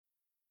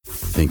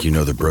Think you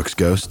know the Brooks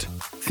Ghost?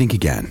 Think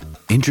again.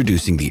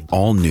 Introducing the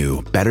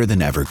all-new,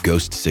 better-than-ever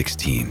Ghost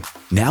 16.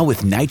 Now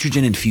with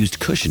nitrogen-infused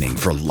cushioning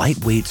for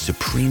lightweight,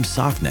 supreme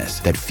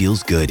softness that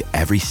feels good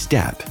every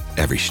step,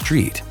 every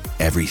street,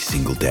 every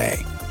single day.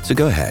 So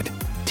go ahead,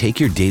 take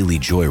your daily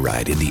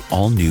joyride in the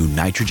all-new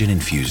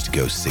nitrogen-infused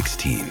Ghost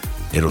 16.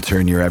 It'll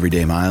turn your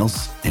everyday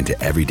miles into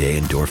everyday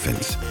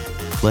endorphins.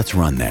 Let's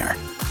run there.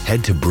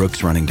 Head to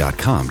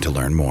brooksrunning.com to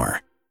learn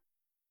more.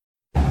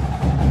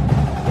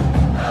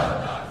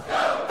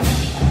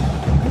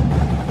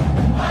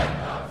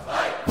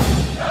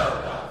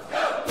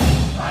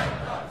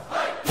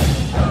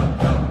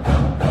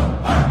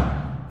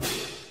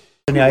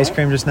 Any ice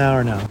cream just now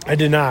or no? I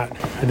did not.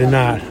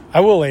 I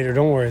will later.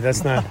 Don't worry.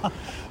 That's not.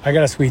 I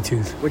got a sweet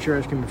tooth. What's your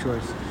ice cream of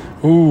choice?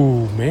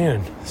 Ooh,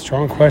 man.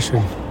 Strong question.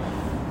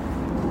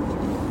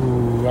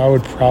 Ooh, I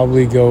would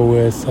probably go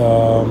with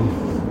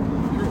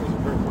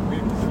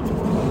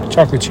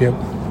chocolate chip.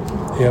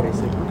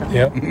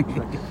 Yep.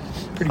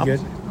 Pretty good.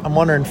 I'm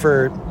wondering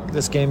for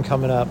this game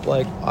coming up,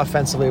 like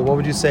offensively, what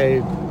would you say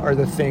are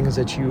the things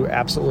that you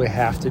absolutely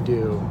have to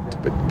do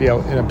to be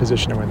in a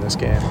position to win this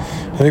game?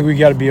 I think we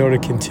got to be able to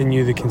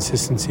continue the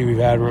consistency we've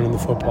had running the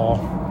football.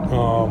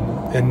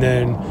 And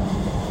then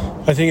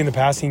I think in the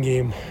passing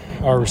game,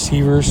 our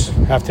receivers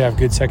have to have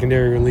good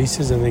secondary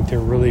releases. I think they're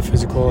really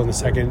physical in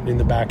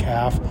the back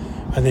half.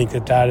 I think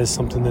that is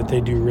something that they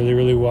do really,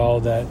 really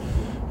well that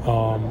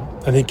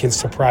I think can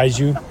surprise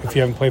you if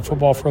you haven't played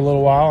football for a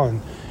little while.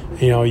 And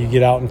you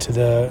get out into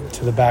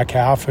the back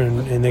half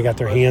and they got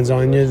their hands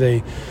on you.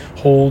 They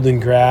hold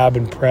and grab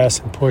and press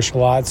and push a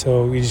lot.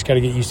 So you just got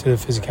to get used to the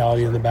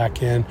physicality in the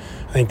back end.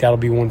 I think that'll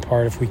be one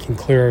part. If we can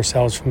clear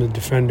ourselves from the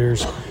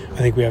defenders, I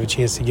think we have a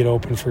chance to get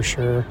open for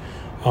sure.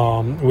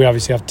 We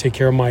obviously have to take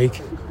care of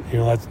Mike.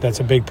 That's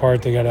a big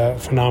part. They got a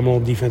phenomenal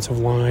defensive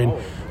line.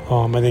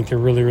 I think they're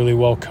really, really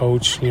well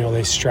coached.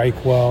 They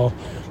strike well,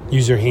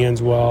 use their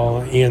hands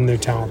well, and they're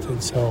talented.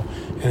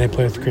 And they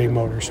play with great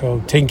motor.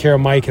 So taking care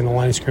of Mike and the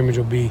line of scrimmage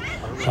will be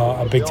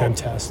a big-time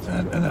test.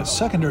 And that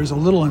secondary is a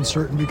little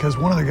uncertain because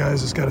one of the guys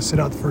has got to sit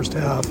out the first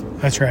half.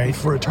 That's right.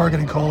 For a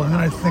targeting call. And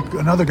then I think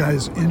another guy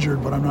is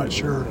injured, but I'm not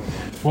sure.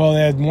 Well, they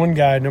had one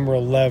guy, number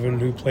 11,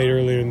 who played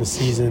earlier in the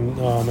season.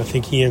 I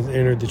think he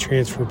entered the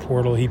transfer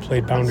portal. He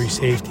played boundary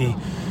safety.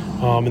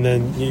 And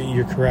then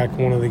you're correct,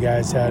 one of the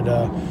guys had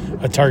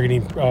a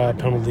targeting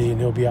penalty,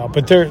 and he'll be out.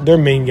 But their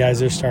main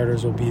guys, their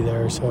starters, will be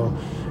there. So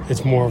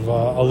it's more of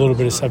a little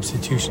bit of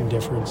substitution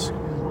difference.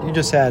 You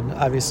just had,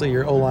 obviously,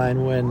 your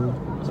O-line win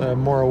the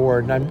Moore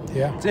Award. And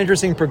it's an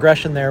interesting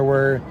progression there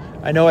where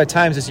I know at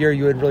times this year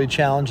you would really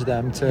challenge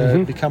them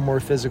to become more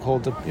physical,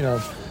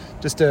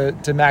 just to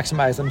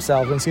maximize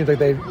themselves. And it seems like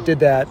they did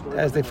that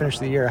as they finished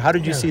the year. How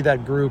did you see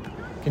that group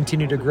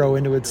continue to grow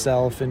into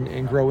itself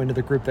and grow into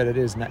the group that it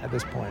is at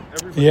this point?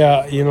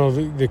 Yeah,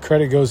 the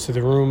credit goes to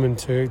the room and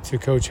to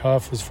Coach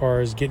Huff as far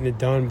as getting it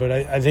done. But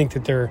I think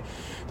that there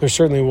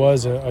certainly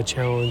was a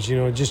challenge.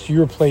 Just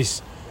you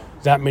replace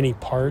that many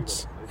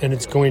parts, and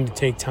it's going to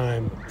take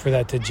time for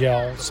that to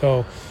gel.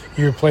 So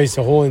you replace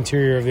the whole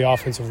interior of the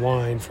offensive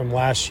line from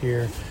last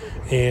year,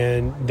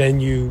 and then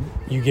you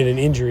get an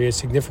injury, a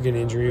significant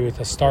injury with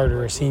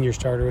a senior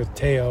starter with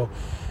Teo,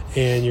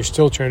 and you're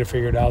still trying to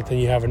figure it out. Then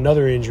you have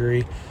another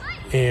injury,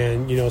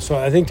 and so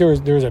I think there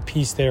was a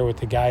piece there with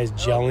the guys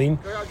gelling,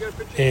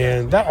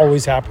 and that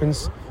always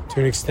happens to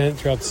an extent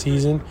throughout the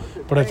season.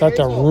 But I thought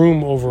the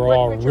room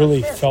overall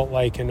really felt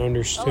like and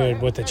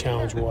understood what the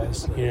challenge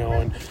was,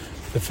 and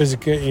the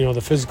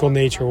physical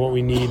nature of what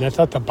we need. And I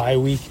thought the bye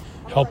week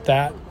helped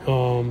that.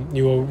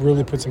 You will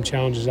really put some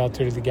challenges out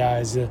there to the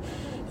guys to,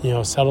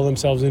 settle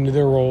themselves into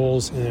their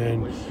roles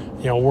and,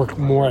 work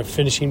more at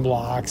finishing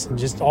blocks and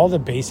just all the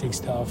basic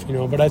stuff,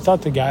 But I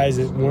thought the guys,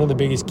 that one of the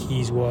biggest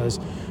keys was,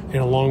 in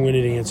a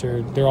long-winded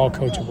answer, they're all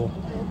coachable.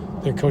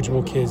 They're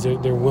coachable kids.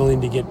 They're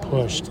willing to get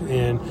pushed.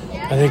 And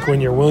I think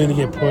when you're willing to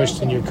get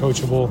pushed and you're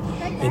coachable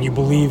and you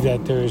believe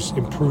that there's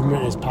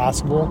improvement is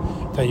possible,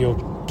 that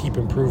you'll keep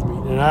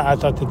improving. And I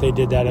thought that they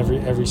did that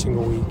every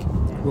single week.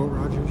 Will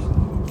Rogers,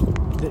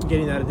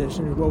 getting that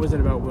addition, what was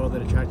it about Will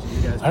that attracted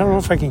you guys? I don't know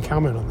if I can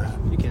comment on that.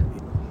 You can.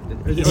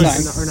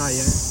 Or not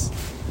yet?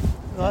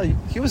 Well,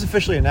 he was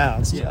officially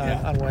announced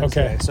on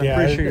Wednesday, so I'm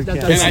pretty sure you can.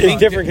 It's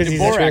different because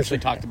he's actually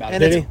talked about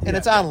it. And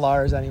it's on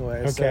Lars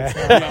anyway. Okay.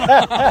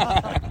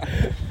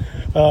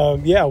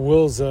 So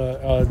Will's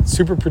a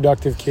super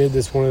productive kid.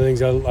 That's one of the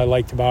things I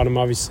liked about him.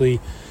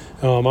 Obviously,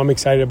 I'm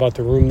excited about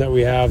the room that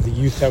we have, the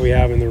youth that we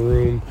have in the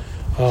room.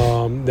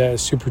 That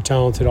super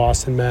talented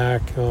Austin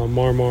Mack,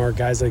 Marmar,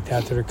 guys like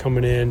that are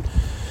coming in.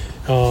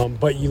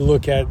 But you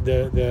look at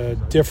the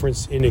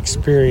difference in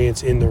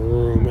experience in the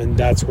room, and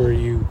that's where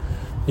you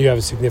have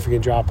a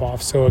significant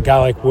drop-off. So a guy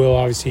like Will,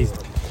 obviously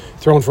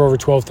thrown for over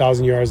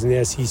 12,000 yards in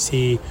the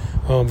SEC.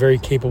 Very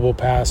capable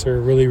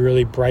passer, really,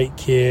 really bright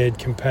kid,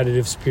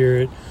 competitive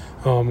spirit.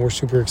 We're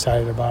super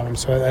excited about him.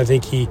 So I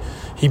think he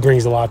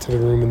brings a lot to the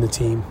room and the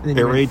team.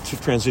 They're ready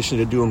to transition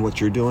to doing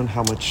what you're doing.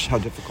 How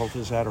difficult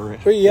is that?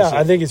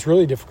 I think it's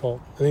really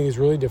difficult.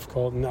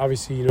 And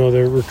obviously,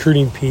 the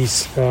recruiting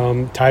piece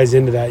ties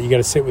into that. You got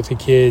to sit with the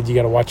kid. You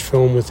got to watch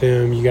film with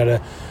him. You got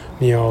to,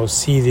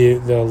 see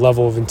the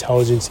level of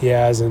intelligence he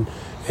has.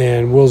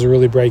 And Will's a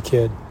really bright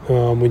kid.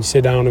 When you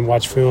sit down and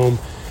watch film,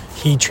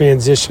 he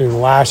transitioned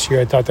last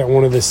year. I thought that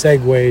one of the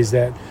segues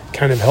that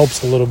kind of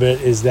helps a little bit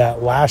is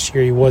that last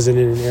year he wasn't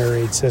in an air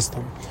raid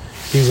system.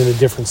 He was in a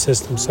different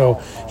system,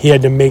 so he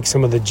had to make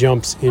some of the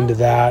jumps into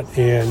that.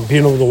 And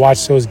being able to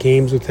watch those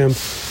games with him,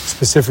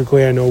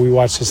 specifically, I know we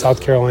watched the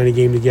South Carolina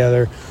game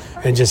together,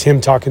 and just him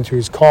talking through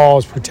his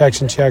calls,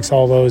 protection checks,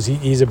 all those,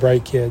 he's a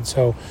bright kid.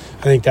 So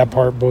I think that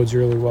part bodes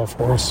really well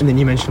for us. And then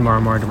you mentioned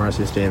Marmar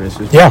DeMarcius Davis.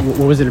 Yeah.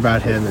 What was it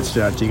about him that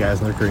stood out to you guys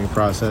in the recruiting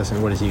process,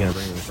 and what is he going to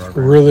bring to the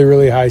program? Really,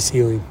 really high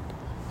ceiling.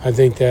 I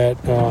think that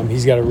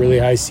he's got a really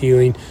high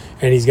ceiling,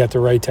 and he's got the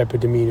right type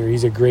of demeanor.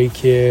 He's a great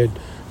kid,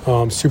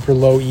 super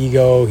low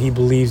ego. He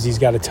believes he's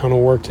got a ton of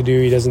work to do.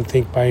 He doesn't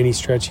think by any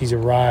stretch he's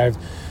arrived,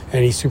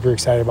 and he's super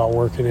excited about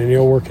working, and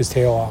he'll work his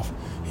tail off.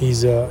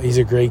 He's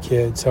a great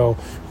kid, so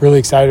really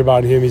excited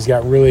about him. He's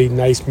got really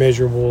nice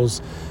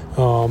measurables,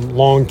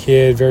 long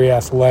kid, very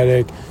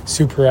athletic,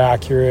 super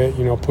accurate,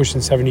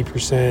 pushing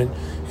 70%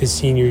 his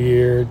senior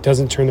year,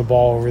 doesn't turn the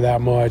ball over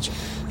that much.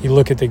 You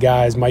look at the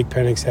guys, Mike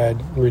Penix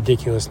had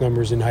ridiculous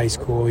numbers in high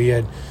school. He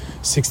had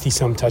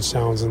 60-some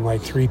touchdowns and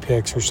like 3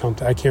 picks or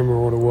something. I can't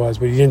remember what it was,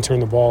 but he didn't turn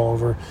the ball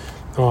over.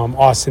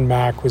 Austin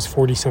Mack was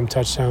 40-some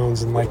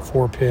touchdowns and like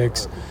 4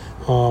 picks.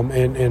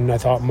 And I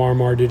thought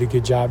Marmar did a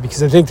good job,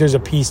 because I think there's a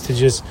piece to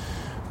just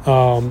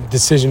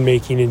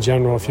decision-making in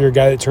general. If you're a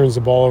guy that turns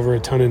the ball over a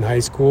ton in high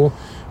school,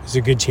 there's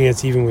a good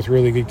chance even with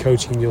really good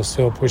coaching you'll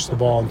still push the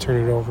ball and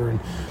turn it over. And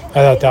I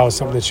thought that was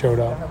something that showed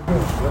up.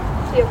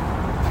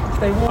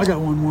 I got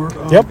one more.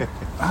 Yep.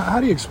 How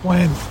do you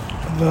explain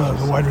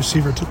the wide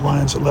receiver to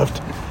Lions that left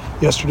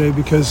yesterday?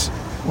 Because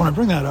when I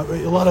bring that up,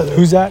 a lot of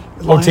who's that?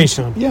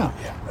 Tayshaun. Yeah.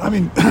 I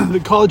mean,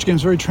 the college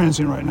game's very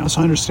transient right now,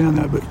 so I understand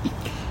that. But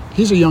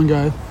he's a young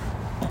guy.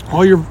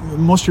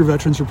 Most of your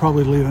veterans are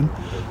probably leaving.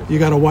 You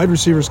got a wide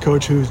receivers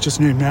coach who's just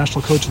named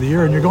National Coach of the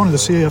Year, and you're going to the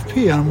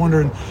CAFP. And I'm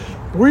wondering,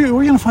 where are you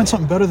going to find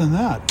something better than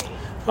that?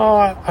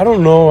 I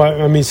don't know.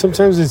 I mean,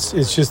 sometimes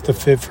it's just the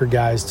fit for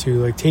guys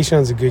too. Like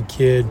Tayshaun's a good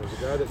kid.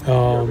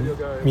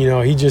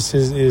 He just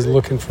is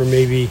looking for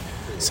maybe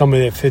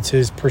somebody that fits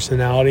his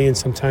personality, and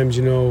sometimes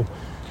we're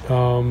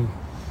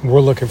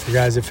looking for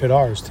guys that fit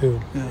ours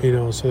too.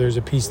 Yeah. So there's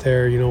a piece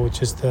there. With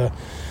just the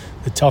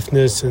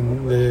toughness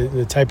and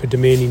the type of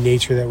demanding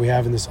nature that we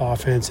have in this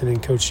offense and in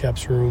Coach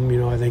Shep's room.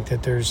 I think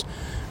that there's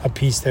a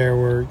piece there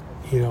where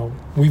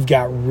we've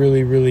got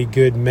really, really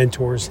good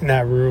mentors in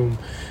that room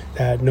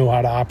that know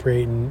how to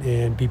operate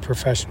and be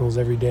professionals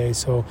every day.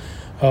 So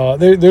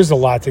there's a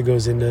lot that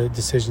goes into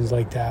decisions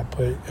like that.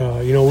 But,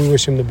 we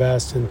wish him the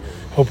best and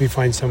hope he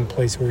finds some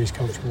place where he's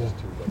comfortable.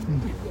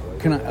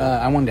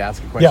 I wanted to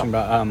ask a question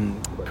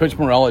about Coach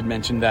Morrell had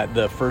mentioned that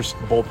the first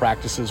bowl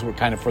practices were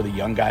kind of for the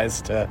young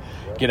guys to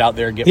get out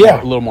there and get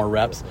a little more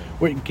reps.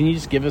 Can you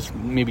just give us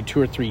maybe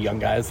 2 or 3 young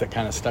guys that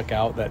kind of stuck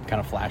out, that kind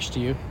of flashed to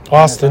you?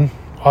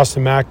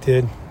 Austin Mack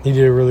did. He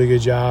did a really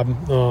good job.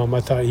 I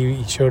thought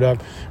he showed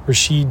up.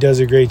 Rashid does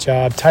a great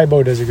job.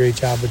 Tybo does a great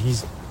job, but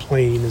he's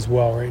playing as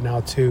well right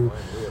now too.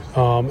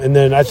 And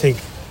then I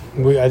think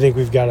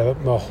we've got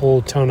a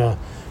whole ton of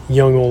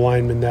young old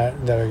linemen that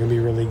are going to be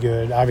really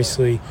good.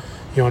 Obviously,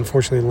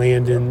 unfortunately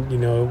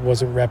Landon,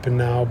 wasn't repping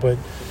now, but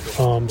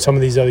some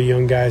of these other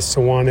young guys,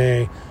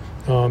 Sawane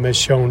has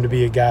shown to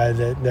be a guy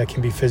that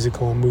can be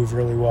physical and move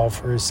really well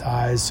for his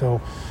size.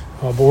 So,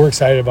 but we're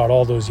excited about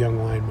all those young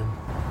linemen.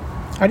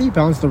 How do you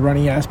balance the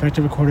running aspect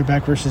of a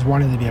quarterback versus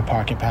wanting to be a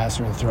pocket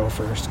passer and throw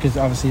first? Because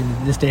obviously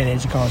in this day and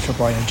age of college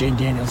football, Jaden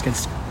Daniels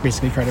gets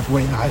basically credit for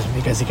winning the Heisman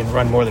because he can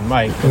run more than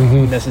Mike.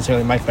 Mm-hmm.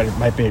 Necessarily, Mike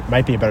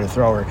might be a better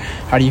thrower.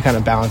 How do you kind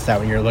of balance that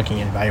when you're looking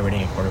at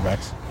evaluating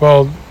quarterbacks?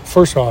 Well,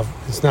 first off,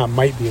 it's not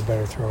might be a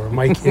better thrower.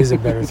 Mike is a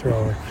better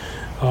thrower.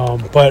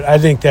 But I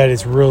think that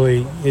it's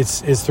really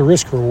it's the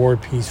risk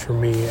reward piece for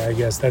me. I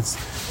guess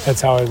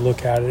that's how I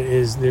look at it.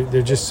 Is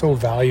they're just so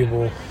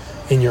valuable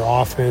in your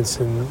offense,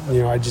 and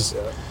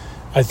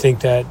I think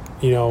that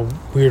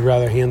we would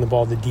rather hand the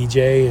ball to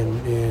DJ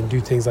and do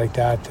things like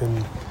that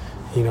than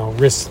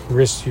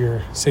risk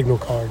your signal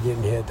caller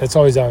getting hit. That's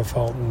always how I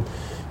felt, and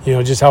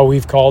just how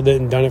we've called it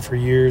and done it for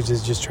years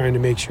is just trying to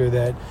make sure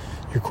that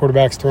your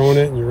quarterback's throwing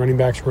it and your running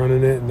back's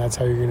running it, and that's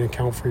how you're going to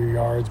account for your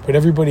yards. But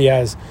everybody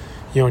has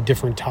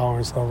different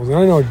tolerance levels, and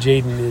I know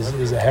Jaden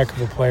is a heck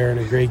of a player and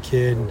a great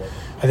kid. And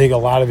I think a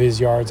lot of his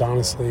yards,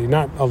 honestly,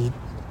 not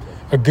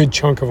a good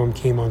chunk of them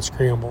came on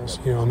scrambles,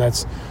 and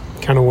that's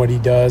kind of what he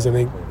does. I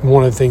think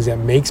one of the things that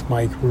makes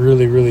Mike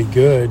really, really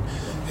good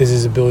is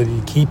his ability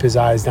to keep his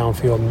eyes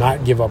downfield and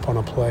not give up on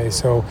a play.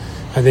 So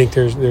I think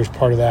there's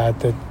part of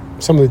that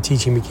some of the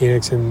teaching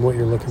mechanics and what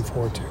you're looking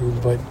for too.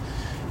 But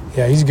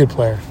Yeah, he's a good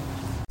player.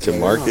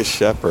 Jamarcus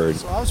Shepherd.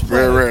 So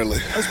Very rarely.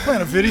 I was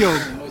playing a video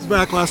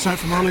back last night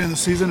from early in the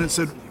season. It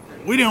said,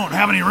 we don't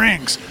have any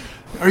rings.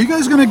 Are you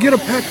guys going to get a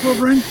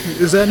Pac-12 ring?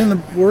 Is that in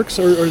the works,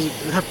 or does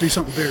it have to be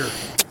something bigger?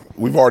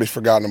 We've already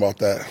forgotten about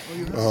that.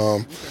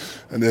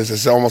 And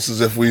it's almost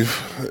as if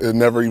it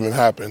never even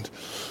happened.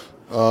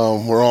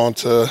 We're on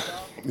to,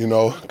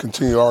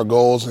 continue our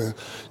goals and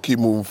keep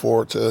moving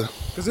forward to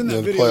Because in that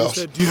the video playoffs. it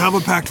said, do you have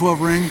a Pac-12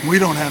 ring? We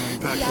don't have any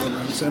Pac-12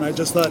 rings. And I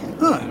just thought,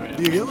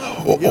 do you get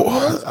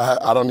one?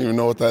 I don't even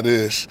know what that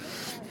is.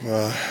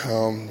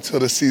 Until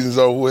this season's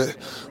over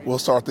with, we'll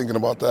start thinking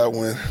about that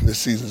when this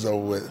season's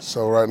over with.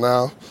 So right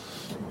now,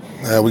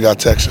 we got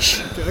Texas.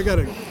 Okay, I got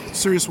a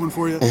serious one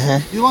for you.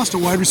 Mm-hmm. You lost a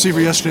wide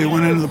receiver yesterday,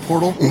 went into the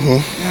portal.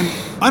 Mm-hmm.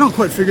 And I don't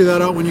quite figure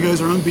that out when you guys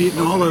are unbeaten.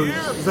 All the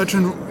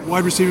veteran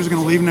wide receivers are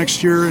going to leave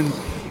next year. And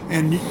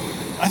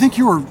I think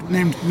you were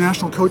named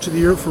National Coach of the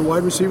Year for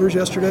wide receivers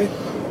yesterday.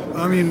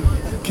 I mean,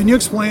 can you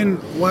explain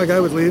why a guy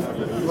would leave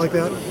like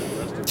that?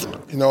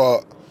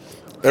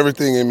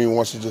 Everything in me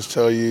wants to just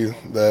tell you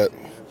that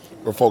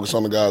we're focused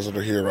on the guys that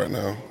are here right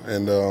now.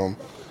 And,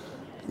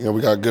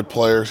 we got good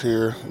players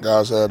here,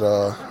 guys that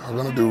are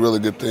going to do really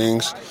good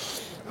things.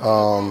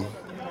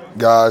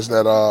 Guys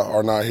that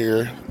are not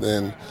here,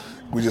 then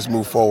we just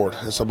move forward.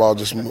 It's about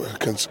just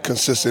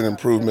consistent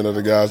improvement of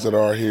the guys that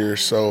are here.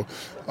 So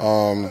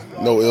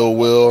no ill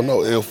will,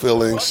 no ill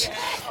feelings.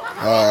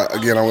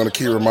 Again, I'm going to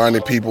keep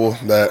reminding people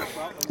that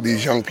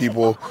these young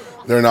people,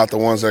 they're not the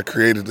ones that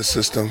created the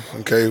system,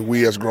 okay?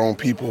 We as grown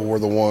people were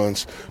the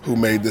ones who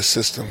made this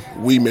system.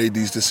 We made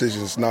these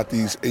decisions, not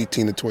these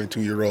 18 to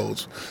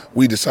 22-year-olds.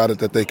 We decided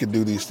that they could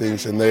do these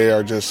things, and they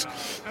are just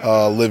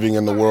living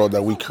in the world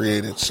that we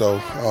created.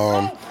 So,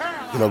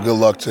 good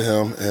luck to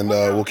him, and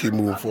we'll keep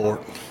moving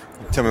forward.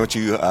 Tell me what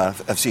you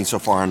have seen so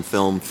far on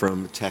film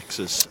from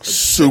Texas.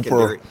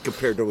 Super.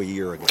 Compared to a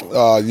year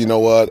ago. You know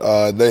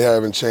what? They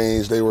haven't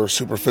changed. They were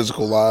super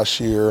physical last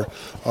year.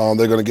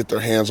 They're going to get their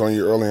hands on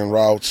you early in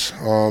routes.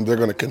 They're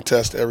going to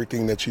contest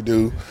everything that you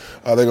do.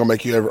 They're going to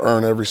make you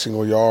earn every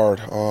single yard.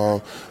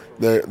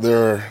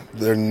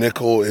 Their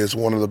nickel is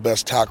one of the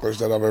best tacklers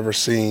that I've ever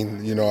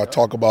seen. I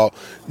talk about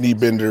knee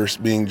benders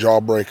being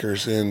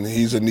jawbreakers, and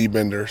he's a knee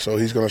bender, so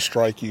he's going to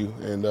strike you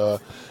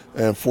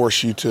and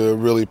force you to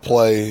really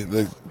play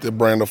the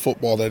brand of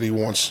football that he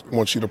wants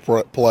you to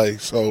play.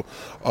 So,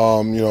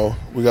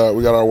 we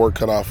got our work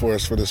cut out for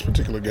us for this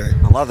particular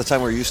game. A lot of the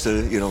time we're used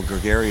to,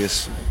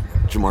 gregarious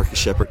Jamarcus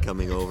Shepherd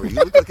coming over. You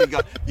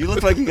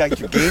look like you got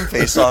your game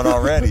face on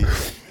already.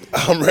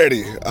 I'm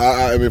ready.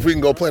 I mean, if we can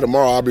go play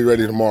tomorrow, I'll be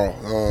ready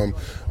tomorrow.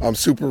 I'm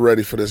super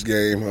ready for this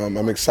game.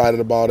 I'm excited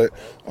about it.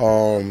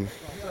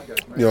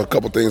 A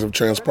couple things have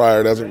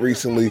transpired as of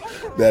recently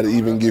that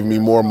even give me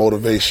more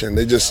motivation.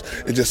 It just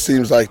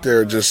seems like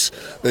they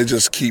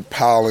just keep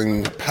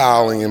piling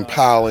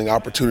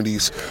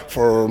opportunities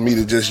for me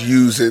to just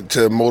use it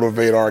to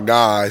motivate our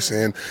guys.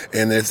 And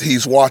if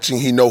he's watching,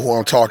 he know who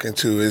I'm talking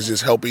to. Is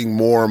just helping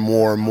more and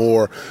more and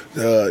more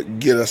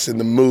get us in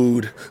the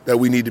mood that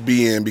we need to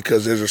be in,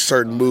 because there's a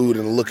certain mood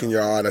and a look in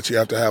your eye that you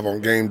have to have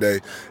on game day,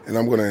 and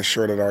I'm going to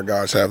ensure that our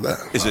guys have that.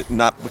 Is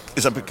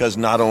it because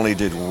not only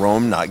did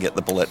Rome not get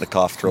the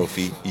Biletnikoff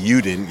trophy, you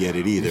didn't get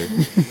it either?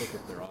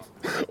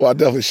 Well, I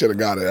definitely should have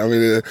got it. I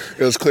mean, it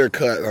was clear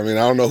cut. I mean,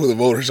 I don't know who the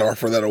voters are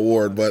for that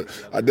award, but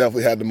I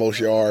definitely had the most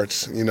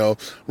yards.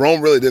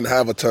 Rome really didn't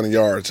have a ton of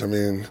yards. I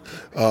mean,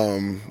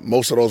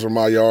 most of those were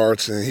my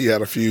yards, and he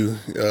had a few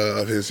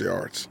of his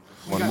yards.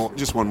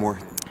 Just one more.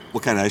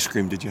 What kind of ice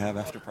cream did you have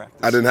after practice?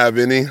 I didn't have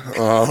any.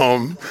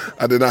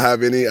 I did not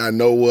have any. I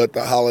know what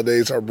the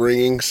holidays are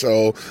bringing,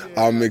 so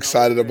I'm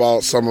excited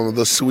about some of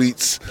the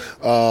sweets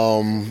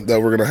that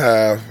we're going to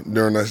have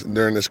during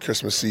this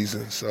Christmas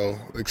season. So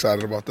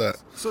excited about that.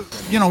 So,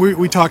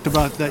 we talked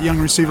about that young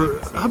receiver.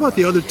 How about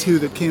the other two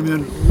that came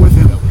in with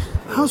him?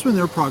 How's been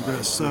their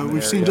progress?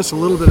 We've seen just a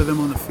little bit of them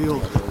on the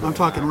field. I'm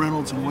talking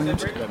Reynolds and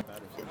Williams.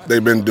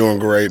 They've been doing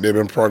great. They've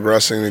been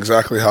progressing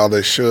exactly how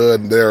they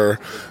should. They're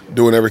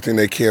doing everything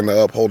they can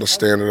to uphold the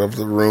standard of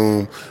the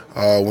room.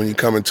 When you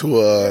come into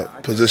a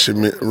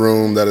position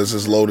room that is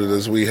as loaded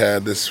as we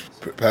had this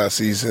past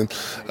season,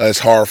 it's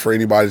hard for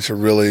anybody to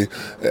really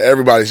 –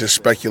 everybody's just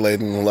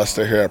speculating unless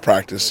they're here at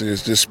practice.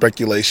 It's just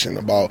speculation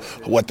about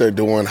what they're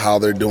doing, how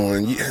they're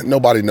doing.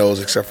 Nobody knows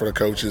except for the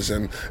coaches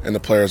and the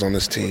players on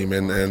this team,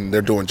 and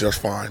they're doing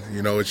just fine.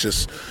 It's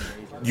just –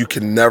 you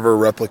can never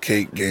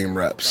replicate game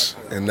reps,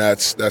 and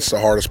that's the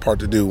hardest part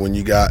to do when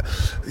you got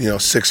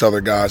 6 other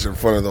guys in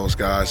front of those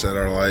guys that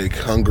are like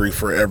hungry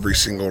for every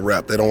single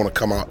rep. They don't want to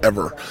come out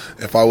ever.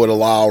 If I would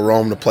allow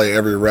Rome to play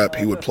every rep,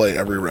 he would play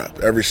every rep.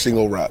 Every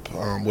single rep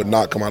would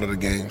not come out of the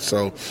game.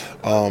 So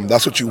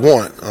that's what you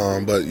want,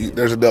 but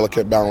there's a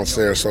delicate balance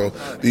there. So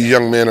these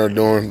young men are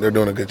doing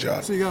a good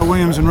job. So you got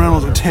Williams and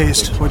Reynolds a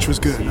taste, which was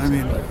good. I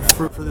mean,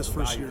 for this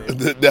first year.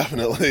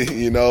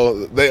 Definitely,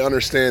 they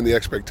understand the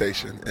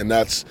expectation, and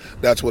that's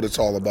that's what it's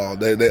all about.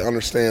 They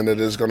understand that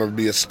there's going to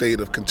be a state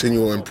of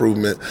continual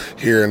improvement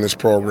here in this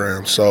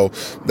program, so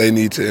they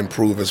need to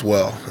improve as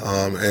well.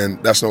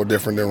 And that's no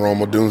different than Rome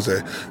Odunze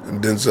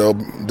and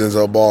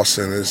Denzel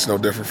Boston. It's no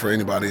different for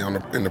anybody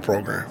in the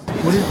program.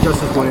 What is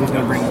Justice Williams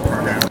going to bring to the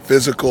program?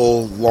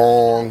 Physical,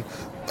 long,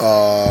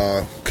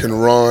 can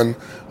run,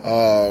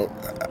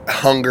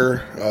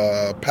 hunger,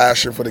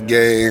 passion for the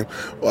game,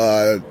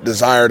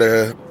 desire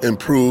to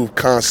improve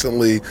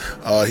constantly.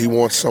 He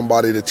wants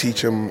somebody to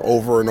teach him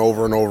over and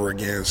over and over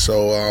again.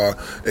 So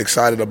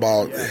excited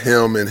about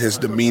him and his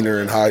demeanor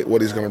and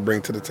what he's going to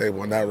bring to the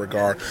table in that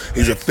regard.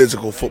 He's a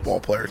physical football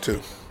player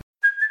too.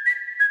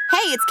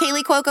 Hey, it's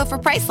Kaylee Cuoco for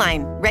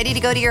Priceline. Ready to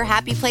go to your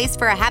happy place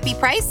for a happy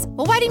price?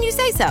 Well, why didn't you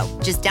say so?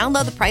 Just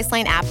download the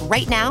Priceline app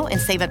right now and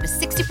save up to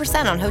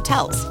 60% on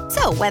hotels.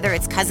 So whether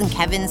it's Cousin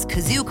Kevin's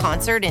Kazoo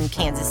Concert in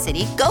Kansas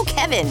City, go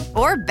Kevin,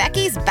 or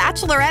Becky's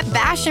Bachelorette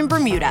Bash in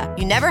Bermuda,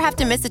 you never have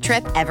to miss a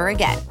trip ever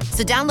again.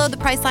 So download the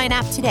Priceline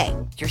app today.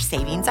 Your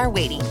savings are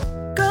waiting.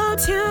 Go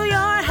to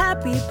your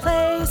happy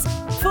place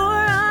for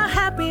a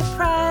happy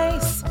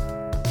price.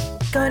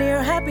 Go to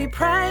your happy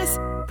price,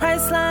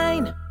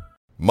 Priceline.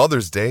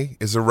 Mother's Day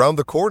is around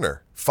the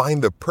corner.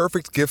 Find the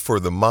perfect gift for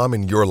the mom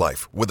in your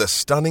life with a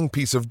stunning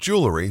piece of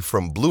jewelry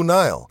from Blue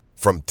Nile.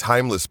 From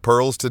timeless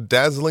pearls to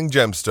dazzling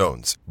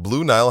gemstones,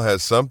 Blue Nile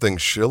has something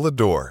she'll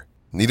adore.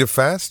 Need it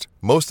fast?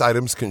 Most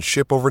items can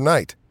ship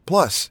overnight.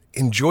 Plus,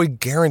 enjoy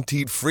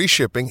guaranteed free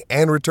shipping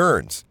and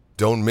returns.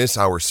 Don't miss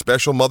our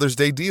special Mother's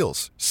Day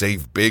deals.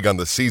 Save big on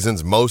the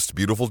season's most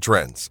beautiful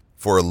trends.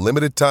 For a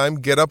limited time,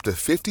 get up to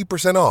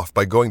 50% off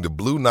by going to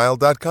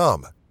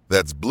BlueNile.com.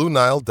 That's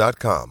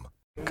BlueNile.com.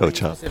 Coach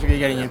Huff. Specifically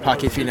getting in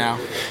Pocket Feet now.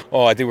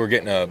 Oh, I think we're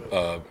getting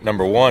a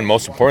number one,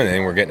 most important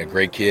thing, we're getting a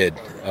great kid.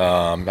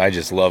 I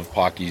just love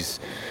Pocky's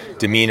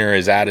demeanor,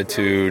 his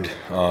attitude,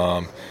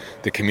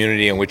 the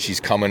community in which he's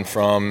coming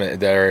from.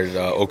 They're at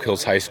Oak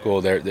Hills High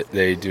School.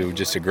 They do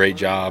just a great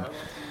job.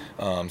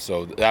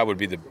 So that would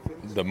be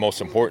the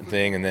most important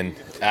thing. And then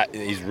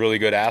he's a really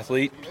good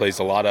athlete,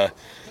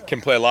 can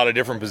play a lot of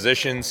different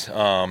positions.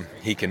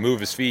 He can move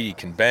his feet, he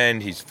can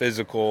bend, he's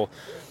physical.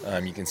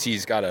 You can see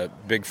he's got a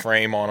big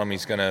frame on him.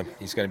 He's gonna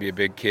be a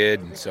big kid,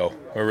 and so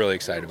we're really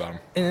excited about him.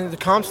 And the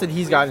comps that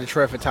he's gotten to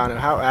Troy Fautanu,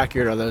 how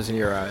accurate are those in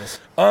your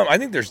eyes? I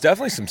think there's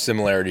definitely some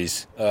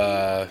similarities,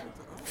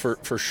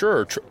 for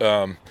sure.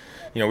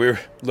 We were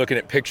looking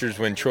at pictures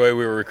when we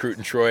were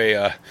recruiting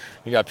Troy.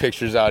 We got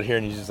pictures out here,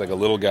 and he's just like a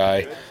little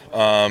guy.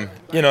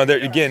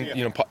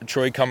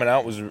 Troy coming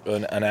out was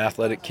an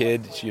athletic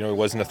kid. He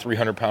wasn't a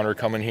 300-pounder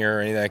coming here or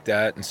anything like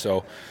that, and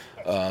so.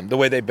 The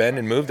way they bend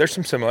and move, there's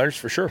some similarities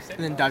for sure.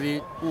 And then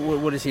David,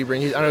 what does he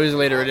bring? I know he's a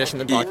later addition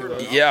to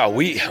Pocket. Yeah,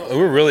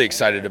 we're really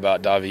excited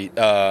about David.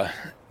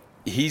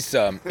 He's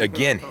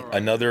again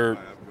another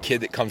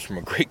kid that comes from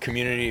a great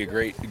community, a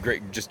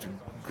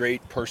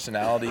great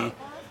personality,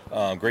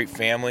 great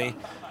family.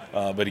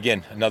 But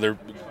again, another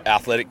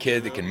athletic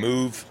kid that can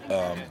move,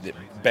 that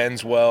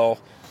bends well,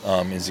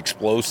 is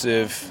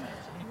explosive.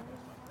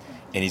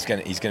 And he's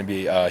gonna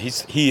be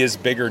he is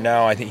bigger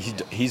now. I think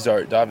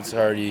David's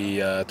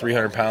already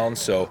 300 pounds.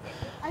 So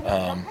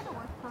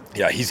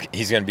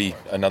he's gonna be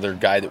another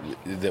guy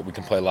that we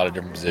can play a lot of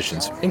different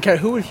positions. And Kat,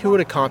 who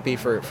would a comp be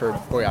for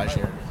Voyage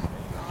here?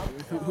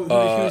 Who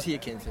is he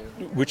akin to?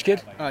 Which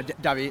kid?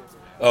 David.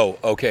 Oh,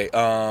 okay.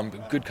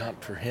 Good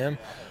comp for him.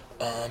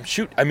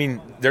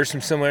 There's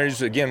some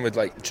similarities again with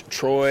like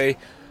Troy.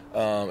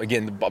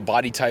 Again, the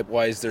body type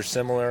wise, they're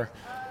similar.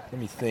 Let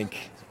me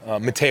think.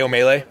 Mateo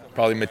Mele,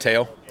 probably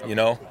Mateo.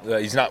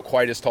 He's not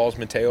quite as tall as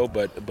Mateo,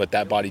 but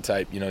that body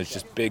type. He's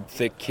just big,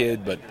 thick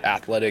kid, but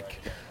athletic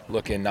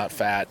looking, not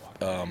fat.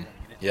 I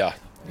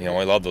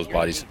love those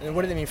bodies. And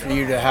what did it mean for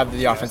you to have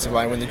the offensive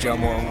line win the Joe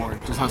Moore Award?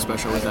 Just how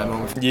special was that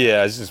moment?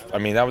 Yeah, it's just.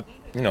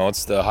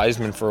 It's the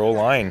Heisman for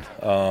O-line.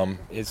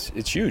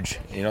 It's huge.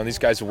 These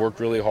guys have worked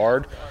really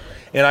hard.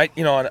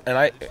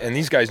 And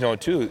these guys know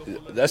it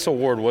too. This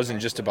award wasn't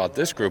just about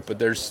this group, but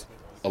there's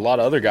a lot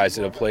of other guys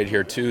that have played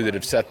here too that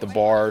have set the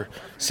bar,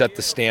 set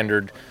the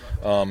standard,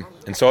 and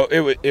so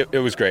it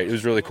was great. It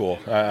was really cool.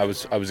 I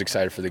was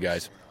excited for the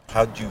guys.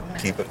 How'd you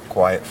keep it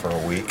quiet for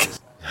a week?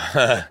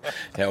 Yeah,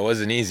 it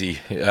wasn't easy.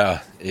 Yeah.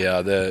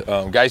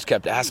 The guys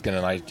kept asking,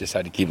 and I just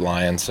had to keep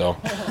lying. So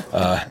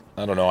I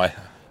don't know.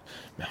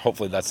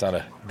 Hopefully that's not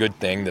a good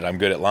thing that I'm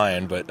good at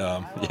lying, but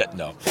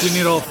no. Do you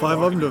need all 5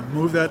 of them to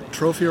move that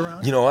trophy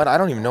around? You know what? I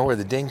don't even know where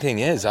the dang thing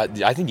is. I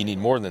think you need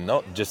more than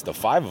just the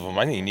 5 of them.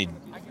 I think you need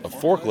a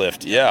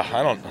forklift. Yeah,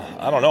 I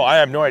don't know. I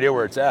have no idea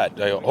where it's at.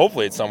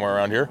 Hopefully it's somewhere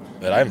around here,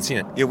 but I haven't seen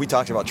it. Yeah, we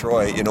talked about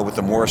Troy, with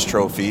the Morris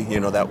Trophy,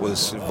 that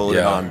was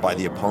voted on by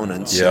the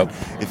opponents. Yep.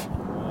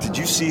 Did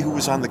you see who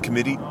was on the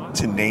committee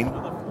to name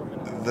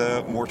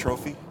the Moore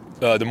Trophy?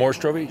 The Morris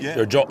Trophy?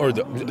 Yeah. Or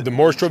the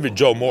Morris Trophy,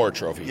 Joe Moore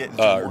Trophy.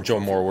 Yeah, Joe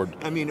Moore Award.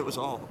 It was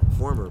all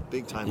former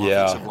big-time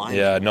offensive linemen.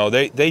 Yeah, no,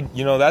 they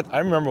that I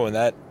remember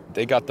when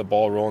they got the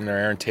ball rolling there,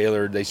 Aaron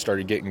Taylor, they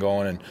started getting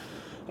going,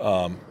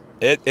 and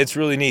it's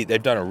really neat.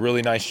 They've done a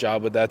really nice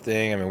job with that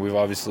thing. We've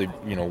obviously,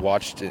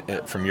 watched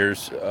it from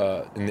years,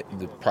 in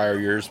the prior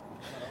years,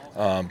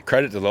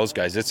 credit to those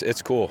guys.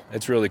 It's cool.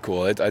 It's really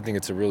cool. I think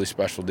it's a really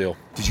special deal.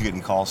 Did you get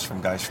any calls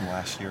from guys from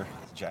last year?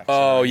 Jackson,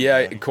 oh,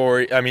 yeah,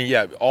 Corey. I mean,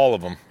 yeah, all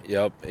of them.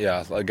 Yep,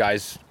 yeah.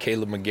 Guys,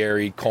 Caleb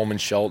McGarry, Coleman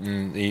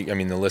Shelton. I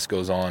mean, the list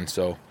goes on.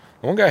 So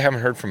the one guy I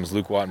haven't heard from is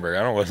Luke Wattenberg.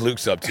 I don't know what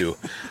Luke's up to.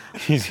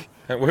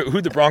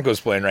 Who the Broncos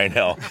playing right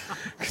now?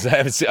 Because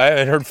I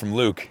haven't heard from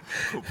Luke.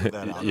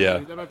 Yeah,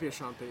 that might be a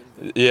Sean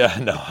Payton. Yeah,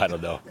 no, I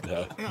don't know.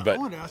 No. Yeah, But I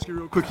wanted to ask you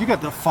real quick. You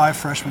got the 5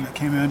 freshmen that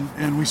came in,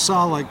 and we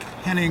saw like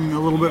Henning a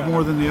little bit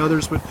more than the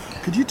others. But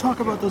could you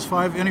talk about those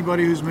 5?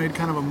 Anybody who's made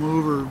kind of a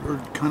move or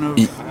kind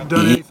of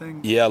done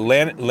anything? Yeah,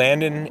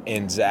 Landon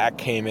and Zach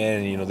came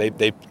in, and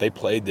they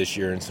played this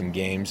year in some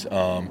games.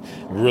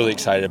 Really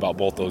excited about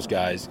both those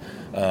guys.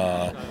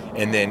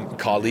 And then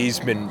Kali's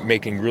been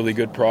making really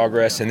good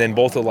progress, and then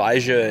both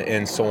Elijah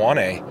and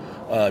Sawane.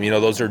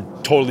 Those are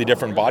totally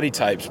different body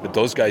types, but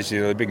those guys,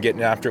 they've been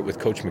getting after it with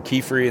Coach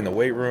McKeefrey in the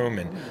weight room,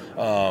 and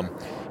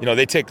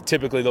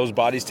typically those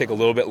bodies take a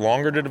little bit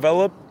longer to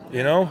develop.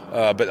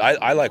 But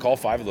I like all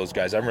 5 of those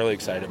guys. I'm really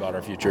excited about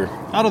our future.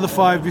 Out of the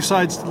 5,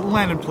 besides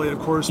Landon played, of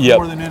course,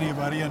 more than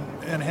anybody,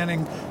 and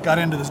Henning got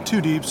into the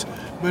 2 deeps.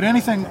 But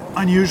anything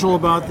unusual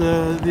about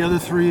the other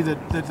 3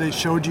 that they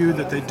showed you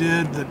that they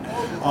did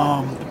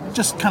that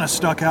just kind of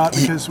stuck out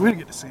because we didn't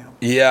get to see them?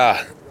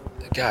 Yeah.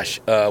 Gosh,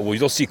 well,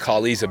 you'll see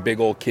Kali's a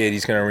big old kid.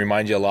 He's going to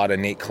remind you a lot of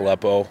Nate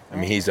Kaleppo. I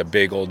mean, he's a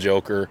big old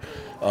joker.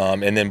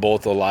 And then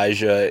both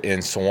Elijah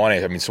and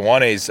Sawane. I mean,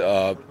 Sawane's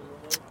a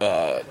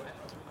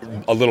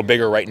little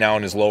bigger right now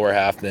in his lower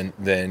half than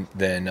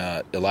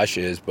Elisha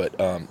is, but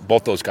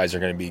both those guys are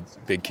going to be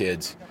big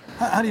kids.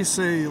 How do you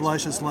say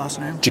Elisha's last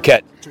name?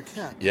 Jaquette.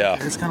 Jaquette. Yeah.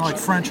 It's kind of like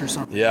French or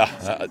something. Yeah.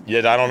 I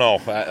don't know.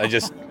 I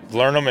just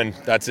learn them, and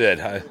that's it.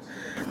 I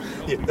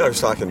was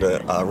talking to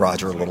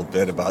Roger a little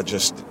bit about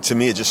to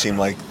me, it just seemed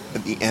like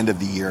at the end of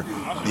the year,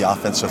 the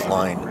offensive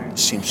line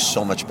seemed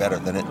so much better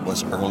than it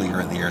was earlier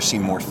in the year. It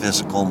seemed more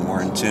physical,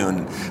 more in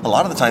tune. A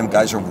lot of the time,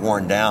 guys are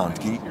worn down.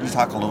 Can you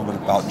talk a little bit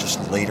about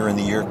just later in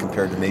the year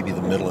compared to maybe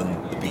the middle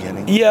and the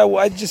beginning? Yeah,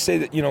 well, I'd just say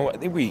that, I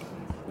think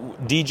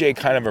DJ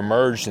kind of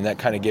emerged, and that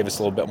kind of gave us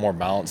a little bit more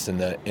balance in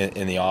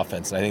the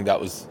offense. And I think that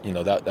was,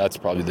 that's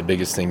probably the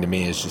biggest thing to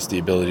me is just the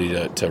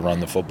ability to run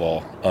the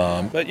football.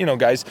 But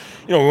guys,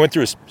 we went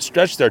through a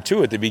stretch there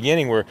too at the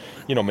beginning where,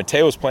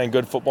 Mateo was playing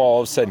good football.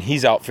 All of a sudden,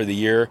 he's out for the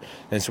year,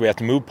 and so we have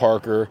to move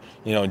Parker.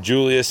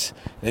 Julius,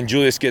 and then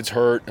Julius gets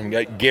hurt, and we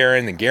got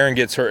Garen, and Garen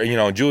gets hurt.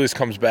 Julius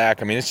comes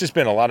back. I mean, it's just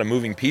been a lot of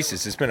moving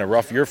pieces. It's been a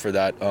rough year for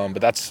that. But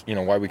that's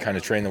why we kind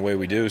of train the way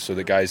we do, so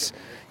that guys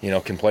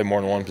can play more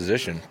than one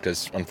position,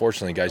 because unfortunately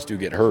guys do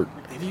get hurt.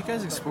 Have you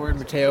guys explored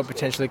Mateo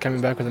potentially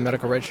coming back with a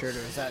medical red shirt, or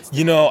is that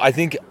I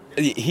think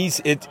he's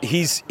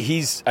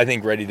I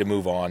think ready to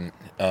move on.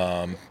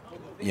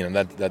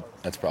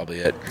 That's probably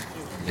it.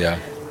 Yeah.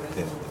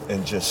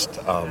 And just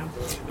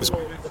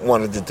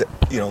wanted to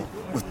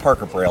with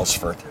Parker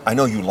Brailsford, I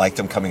know you liked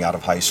him coming out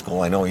of high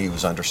school. I know he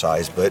was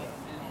undersized, but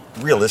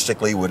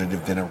realistically, would it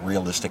have been a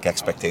realistic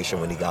expectation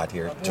when he got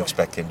here to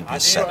expect him to be a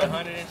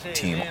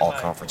second-team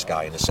all-conference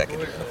guy in his second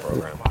year in the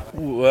program?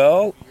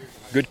 Well,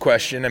 good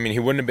question. I mean, he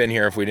wouldn't have been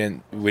here if we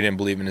didn't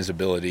believe in his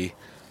ability.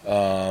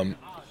 I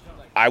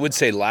would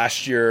say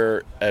last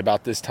year at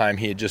about this time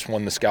he had just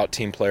won the Scout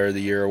Team Player of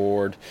the Year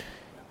award,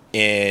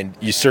 and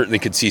you certainly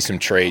could see some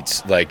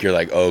traits like you're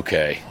like,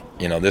 okay,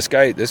 this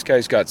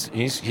guy's got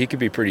he could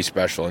be pretty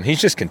special, and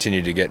he's just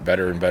continued to get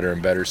better and better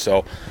and better.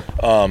 So.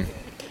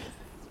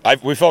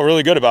 We felt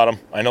really good about him.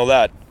 I know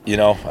that.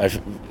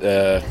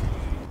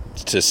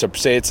 To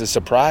say it's a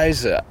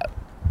surprise,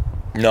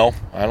 no,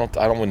 I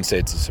wouldn't say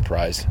it's a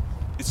surprise.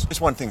 It's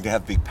one thing to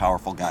have big,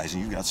 powerful guys,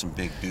 and you've got some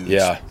big dudes.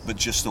 Yeah. But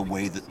just the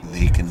way that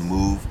they can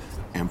move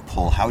and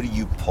pull. How do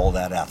you pull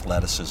that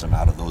athleticism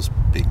out of those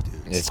big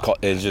dudes?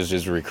 It's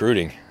just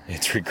recruiting.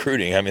 It's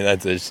recruiting. I mean,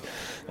 there's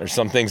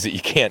some things that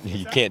you can't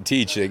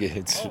teach.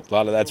 It's a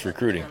lot of that's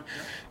recruiting.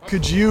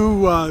 Could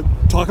you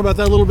talk about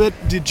that a little bit?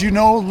 Did you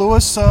know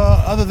Lewis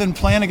other than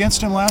playing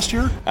against him last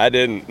year? I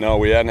didn't. No,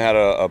 we hadn't had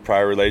a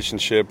prior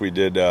relationship. We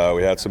did.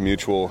 We had some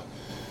mutual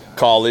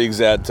colleagues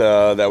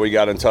that we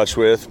got in touch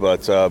with,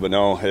 but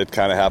no, it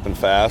kind of happened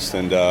fast,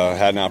 and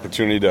had an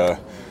opportunity to,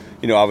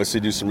 obviously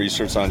do some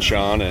research on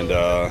Sean, and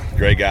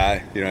great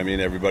guy. I mean,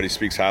 everybody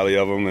speaks highly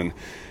of him,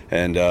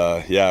 and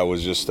it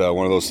was just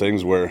one of those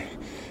things where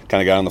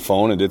kind of got on the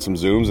phone and did some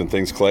Zooms and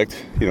things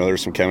clicked.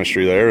 There's some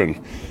chemistry there, and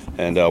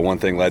one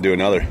thing led to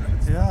another.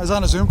 Yeah, I was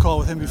on a Zoom call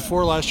with him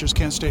before last year's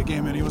Kent State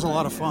game, and he was a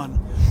lot of fun,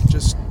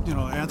 just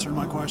answering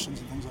my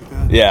questions and things like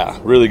that. Yeah,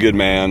 really good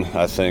man.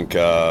 I think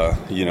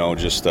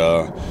just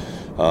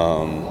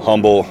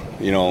humble.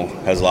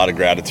 Has a lot of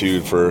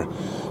gratitude for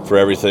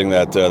everything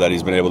that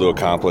he's been able to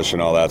accomplish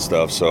and all that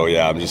stuff. So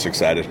yeah, I'm just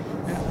excited.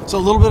 So a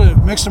little bit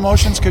of mixed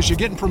emotions because you're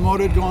getting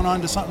promoted, going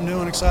on to something new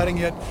and exciting,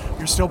 yet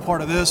you're still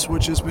part of this,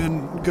 which has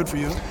been good for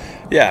you.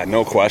 Yeah,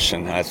 no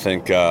question. I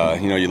think,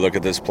 you look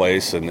at this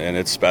place and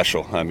it's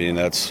special. I mean,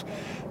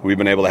 we've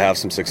been able to have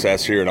some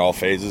success here in all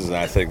phases, and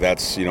I think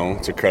that's,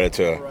 it's a credit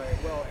to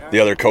the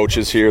other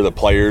coaches here, the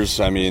players,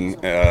 I mean,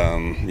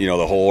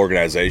 the whole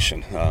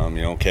organization.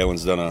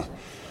 Kalen's done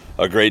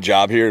a great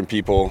job here, and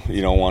people,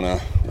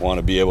 want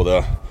to be able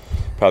to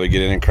probably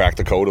get in and crack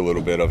the code a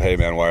little bit of, hey,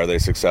 man, why are they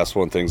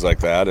successful and things like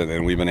that,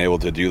 and we've been able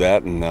to do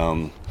that,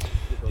 and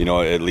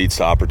it leads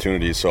to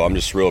opportunities. So I'm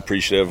just real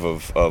appreciative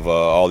of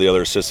all the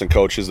other assistant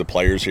coaches, the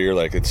players here.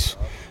 Like, it's,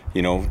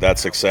 that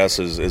success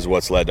is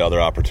what's led to other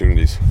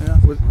opportunities. Yeah.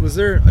 Was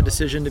there a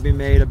decision to be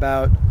made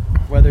about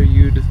whether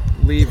you'd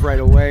leave right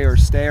away or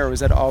stay, or was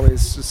that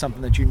always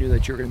something that you knew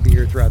that you were going to be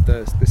here throughout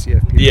the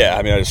CFP? Yeah,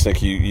 I mean, I just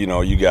think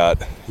you got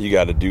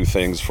to do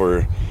things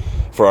for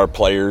our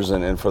players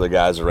and for the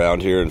guys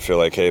around here, and feel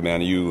like, hey,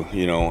 man,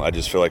 I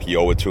just feel like you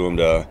owe it to them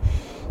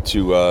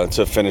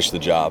to finish the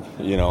job,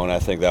 and I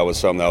think that was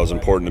something that was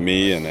important to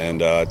me,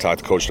 and I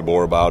talked to Coach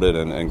DeBoer about it,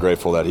 and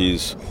grateful that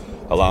he's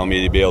allowing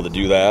me to be able to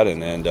do that,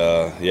 and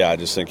I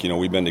just think,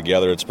 we've been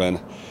together. It's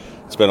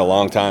been a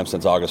long time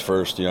since August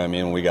 1st,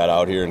 when we got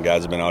out here, and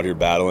guys have been out here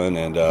battling,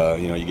 and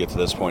you get to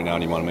this point now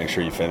and you want to make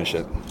sure you finish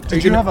it.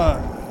 Did you have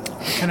a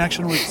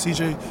connection with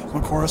CJ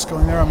McCorris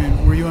going there? I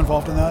mean, were you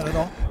involved in that at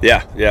all?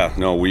 Yeah.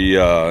 No, we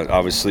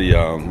obviously,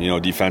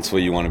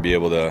 defensively you want to be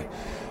able to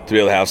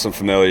have some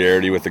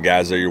familiarity with the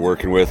guys that you're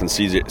working with, and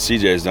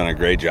CJ has done a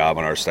great job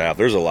on our staff.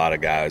 There's a lot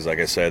of guys, like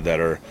I said, that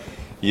are,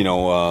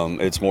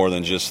 it's more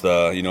than just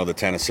the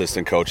 10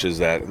 assistant coaches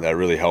that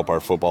really help our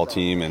football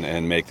team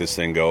and make this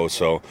thing go.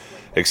 So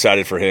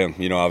excited for him.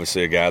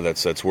 Obviously a guy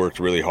that's worked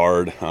really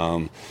hard,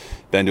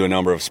 been to a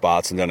number of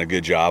spots and done a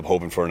good job,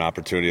 hoping for an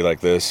opportunity like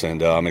this,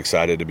 and I'm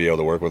excited to be able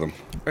to work with him.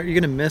 Are you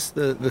going to miss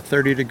the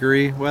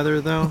 30-degree weather,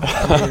 though?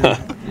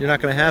 You're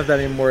not going to have that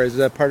anymore. Was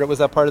that part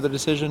of the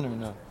decision, or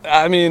no?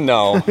 I mean,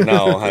 no.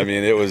 I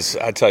mean, it was.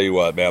 I tell you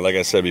what, man. Like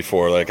I said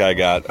before, like I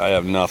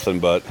have nothing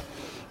but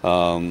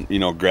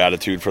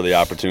gratitude for the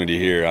opportunity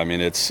here. I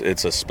mean, it's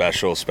a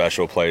special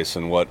place,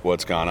 and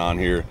what's gone on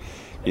here,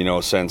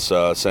 since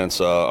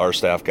our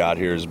staff got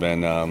here has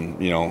been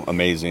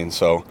amazing.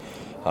 So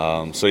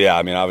yeah,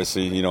 I mean,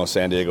 obviously,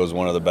 San Diego is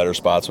one of the better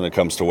spots when it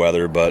comes to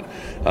weather, but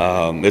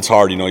it's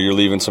hard. You're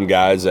leaving some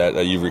guys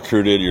that you've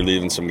recruited. You're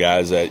leaving some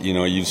guys that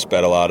you've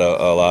spent a lot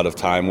of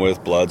time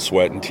with, blood,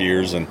 sweat, and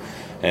tears, and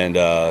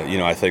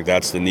I think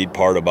that's the neat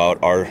part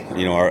about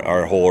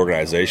our whole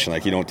organization.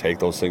 Like, you don't take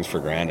those things for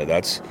granted.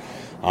 That's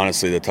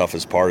honestly the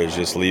toughest part, is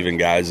just leaving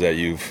guys that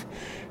you've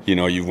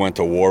went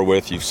to war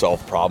with, you've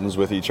solved problems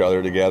with each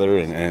other together,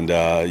 and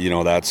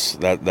that's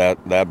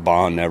that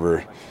bond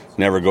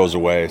never goes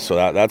away. So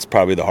that's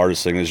probably the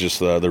hardest thing, is just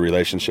the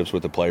relationships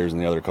with the players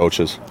and the other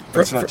coaches.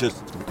 It's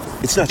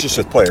not just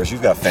with players.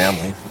 You've got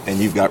family, and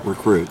you've got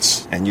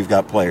recruits, and you've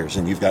got players,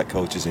 and you've got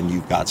coaches, and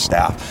you've got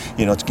staff.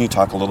 Can you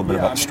talk a little bit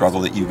about the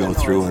struggle that you go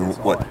through and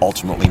what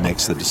ultimately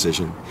makes the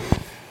decision?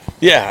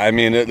 Yeah, I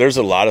mean, there's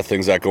a lot of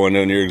things that go into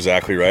it, and you're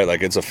exactly right.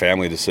 Like, it's a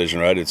family decision,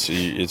 right? It's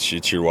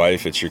your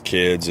wife, it's your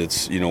kids,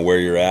 it's where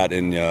you're at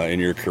in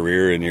your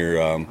career, and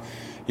your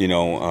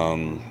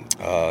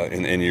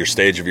in your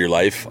stage of your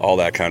life, all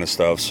that kind of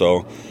stuff.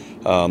 So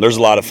there's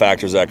a lot of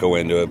factors that go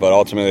into it, but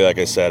ultimately, like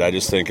I said, I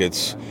just think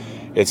it's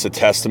a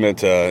testament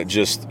to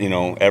just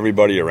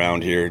everybody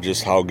around here,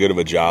 just how good of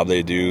a job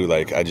they do.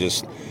 Like, I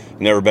just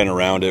never been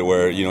around it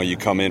where you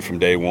come in from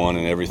day one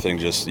and everything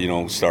just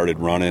started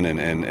running,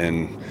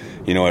 and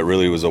it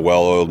really was a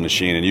well-oiled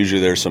machine. And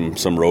usually there's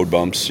some road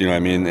bumps,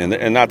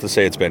 and not to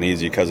say it's been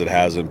easy, because it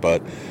hasn't,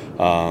 but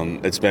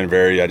it's been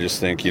very, I just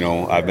think,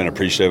 I've been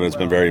appreciative, and it's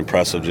been very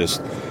impressive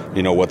just,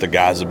 what the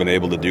guys have been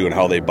able to do and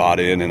how they bought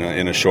in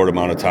a short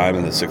amount of time,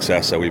 and the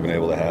success that we've been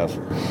able to have.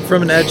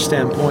 From an edge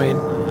standpoint,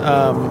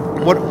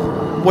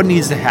 what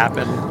needs to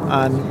happen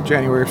on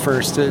January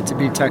 1st to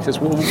beat Texas?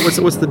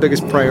 What's the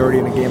biggest priority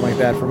in a game like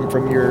that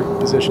from your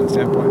position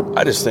standpoint?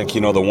 I just think,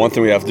 the one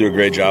thing we have to do a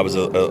great job is,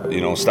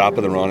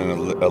 stopping the run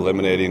and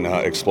eliminating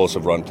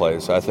explosive run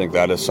plays. I think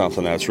that is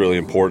something that's really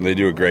important. They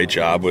do a great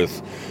job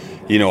with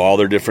all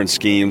their different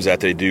schemes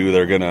that they do.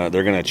 They're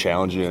gonna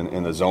challenge you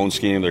in the zone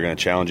scheme. They're gonna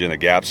challenge you in the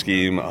gap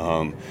scheme.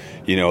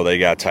 They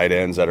got tight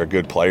ends that are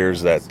good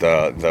players that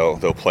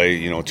they'll play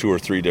 2 or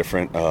 3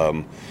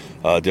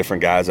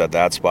 different guys at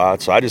that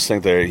spot. So I just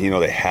think they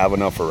have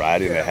enough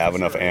variety and they have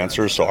enough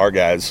answers. So our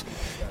guys,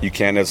 you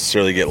can't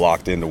necessarily get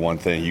locked into one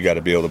thing. You got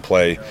to be able to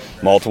play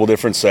multiple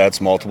different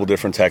sets, multiple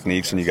different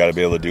techniques, and you got to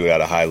be able to do it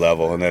at a high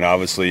level. And then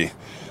obviously,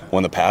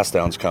 when the pass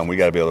downs come, we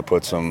got to be able to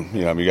put some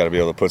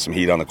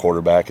heat on the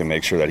quarterback and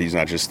make sure that he's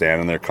not just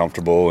standing there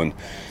comfortable.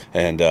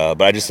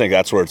 But I just think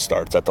that's where it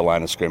starts, at the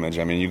line of scrimmage.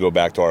 I mean, you go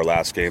back to our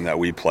last game that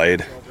we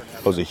played,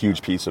 it was a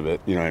huge piece of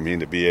it.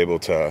 To be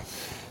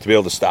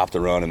able to stop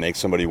the run and make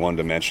somebody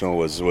one-dimensional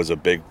was a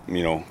big,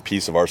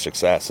 piece of our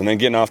success. And then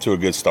getting off to a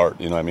good start,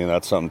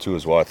 that's something too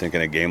as well. I think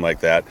in a game like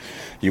that,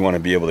 you want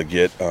to be able to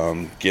get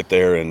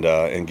there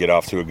and get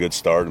off to a good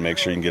start and make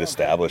sure you can get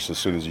established as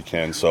soon as you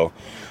can. So,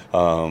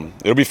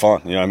 it'll be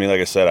fun. You know, I mean,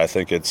 like I said, I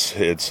think it's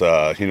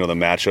the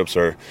matchups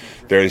are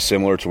very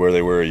similar to where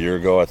they were a year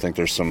ago. I think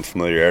there's some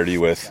familiarity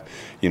with,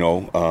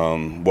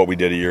 what we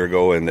did a year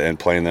ago and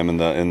playing them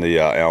in the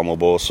Alamo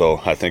Bowl.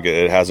 So I think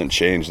it hasn't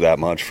changed that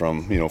much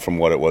from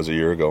what it was a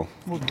year ago.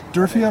 Will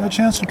Durfee have a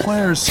chance to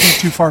play, or is he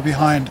too far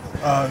behind?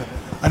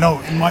 I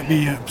know it might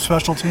be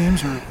special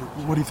teams, or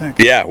what do you think?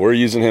 Yeah, we're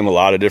using him a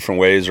lot of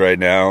different ways right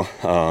now.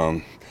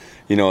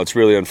 It's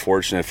really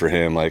unfortunate for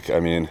him. Like,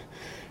 I mean,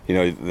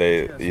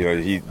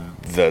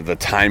 the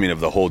timing of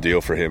the whole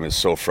deal for him is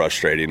so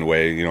frustrating. The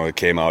way, it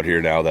came out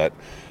here now that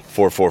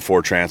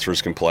 4-4-4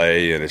 transfers can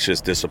play, and it's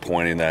just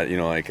disappointing that,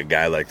 like a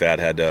guy like that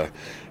had to,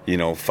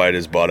 fight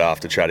his butt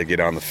off to try to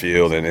get on the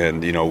field,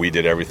 and we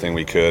did everything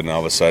we could, and all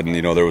of a sudden,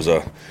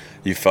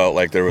 you felt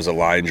like there was a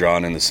line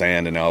drawn in the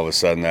sand, and all of a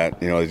sudden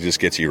that, it just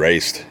gets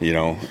erased, in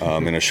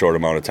a short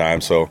amount of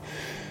time. So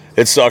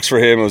it sucks for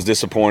him. It was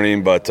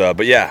disappointing,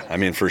 but yeah, I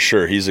mean, for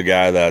sure, he's a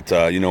guy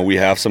that, we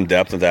have some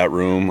depth in that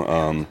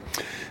room.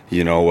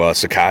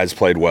 Sakai's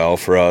played well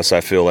for us.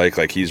 I feel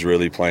like he's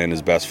really playing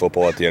his best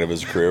football at the end of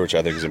his career, which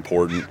I think is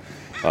important.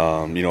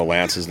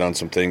 Lance has done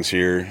some things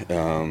here,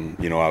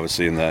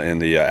 obviously in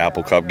the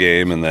Apple Cup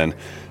game, and then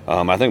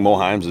I think Mo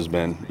Himes has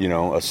been,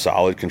 a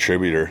solid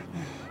contributor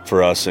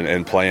for us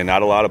and playing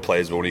not a lot of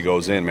plays, but when he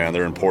goes in, man,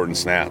 they're important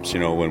snaps.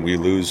 When we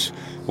lose,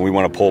 when we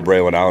want to pull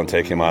Braylon out and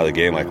take him out of the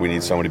game, like we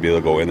need somebody to be able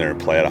to go in there and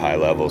play at a high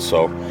level.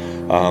 So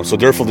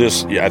Durf will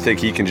just, I think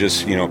he can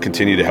just,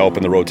 continue to help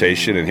in the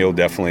rotation, and he'll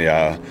definitely,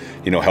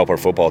 help our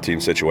football team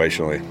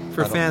situationally.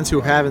 For fans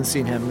who haven't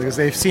seen him, because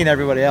they've seen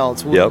everybody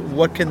else,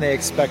 what can they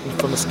expect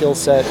from a skill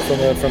set,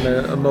 from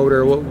a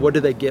motor? What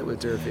do they get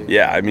with Durfee?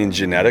 Yeah, I mean,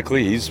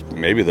 genetically, he's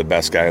maybe the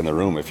best guy in the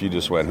room. If you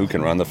just went, who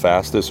can run the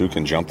fastest, who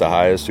can jump the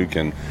highest,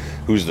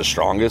 who's the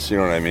strongest, you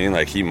know what I mean?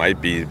 Like, he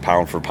might be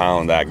pound for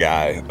pound that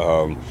guy.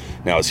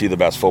 Now, is he the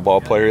best football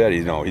player yet?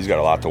 He's got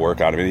a lot to work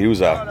on. I mean, he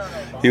was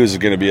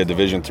going to be a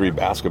Division III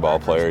basketball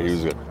player. He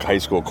was a high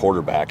school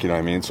quarterback, you know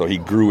what I mean? So he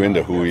grew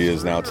into who he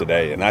is now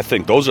today. And I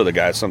think those are the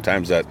guys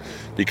sometimes that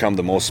become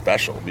the most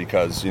special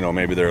because,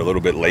 maybe they're a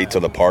little bit late to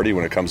the party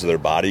when it comes to their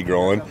body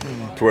growing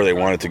to where they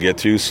want it to get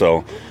to.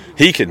 So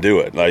he can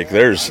do it. Like,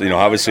 there's,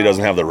 obviously he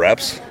doesn't have the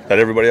reps that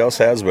everybody else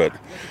has, but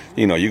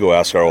you go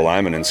ask our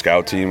O-lineman and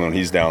scout team when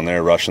he's down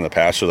there rushing the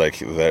passer, like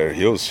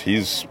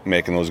he's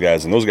making those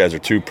guys, and those guys are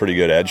two pretty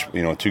good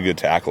two good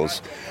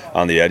tackles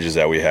on the edges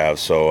that we have.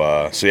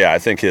 So yeah, I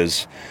think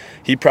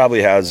he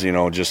probably has,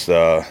 just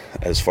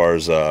as far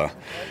as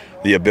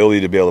the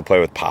ability to be able to play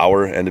with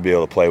power and to be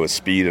able to play with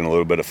speed and a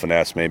little bit of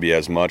finesse, maybe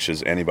as much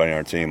as anybody on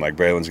our team. Like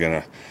Braylon's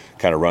gonna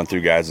kind of run through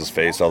guys'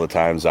 face all the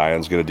time.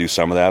 Zion's gonna do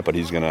some of that, but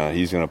he's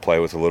gonna play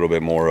with a little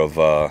bit more of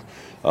a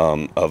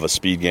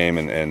speed game,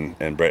 and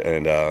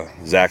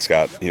Zach's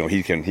got,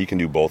 he can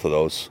do both of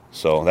those.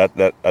 So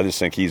that I just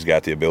think he's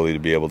got the ability to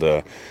be able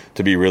to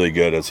be really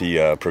good as he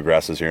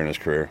progresses here in his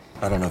career.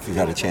 I don't know if you've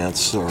had a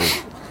chance or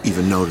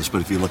even noticed,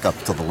 but if you look up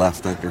to the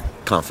left at your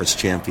conference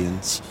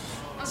champions,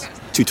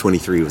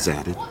 223 was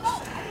added.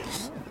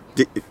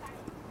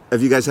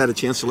 Have you guys had a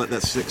chance to let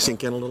that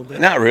sink in a little bit?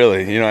 Not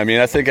really.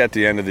 I think at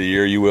the end of the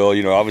year you will.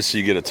 Obviously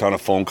you get a ton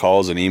of phone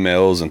calls and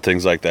emails and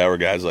things like that where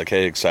guys are like,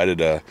 hey, excited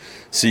to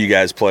see you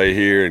guys play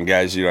here, and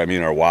guys,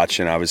 are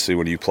watching obviously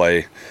when you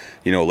play,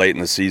 late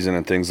in the season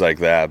and things like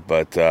that.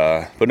 But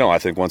no, I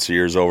think once the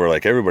year's over,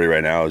 like everybody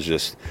right now is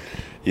just,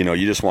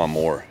 you just want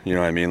more.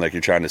 Like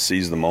you're trying to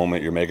seize the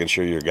moment. You're making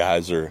sure your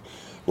guys are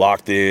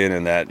locked in,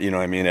 and that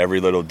every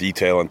little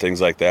detail and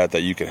things like that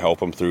you can help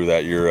them through,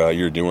 that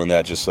you're doing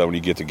that, just so when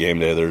you get to game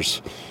day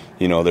there's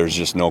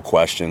just no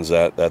questions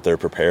that they're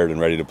prepared and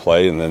ready to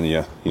play, and then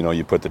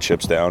you put the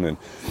chips down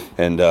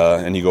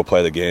and you go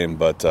play the game.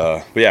 But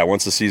yeah,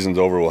 once the season's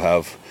over, we'll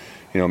have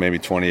maybe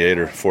 28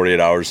 or 48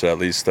 hours to at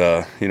least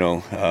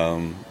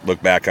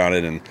look back on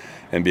it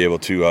and be able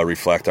to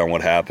reflect on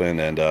what happened,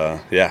 and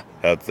yeah,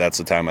 that's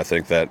the time I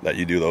think that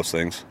you do those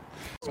things.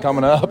 It's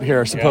coming up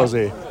here,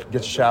 supposedly. Get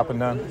your shopping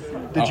done.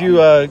 Did you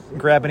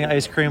grab any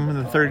ice cream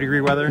in the 30-degree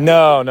weather?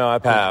 No, I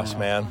passed,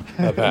 man.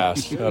 I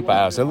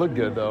passed. It looked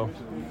good, though.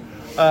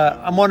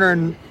 I'm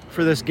wondering,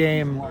 for this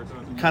game,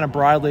 kind of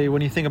broadly,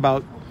 when you think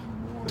about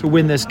to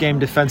win this game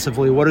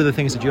defensively, what are the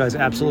things that you guys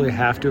absolutely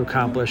have to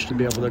accomplish to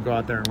be able to go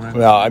out there and win?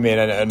 Well, I mean,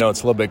 I know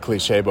it's a little bit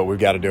cliche, but we've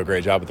got to do a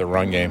great job with the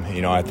run game.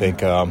 I think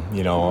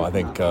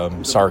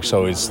Sark's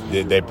always,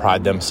 they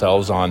pride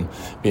themselves on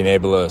being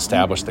able to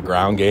establish the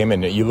ground game,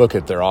 and you look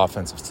at their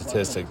offensive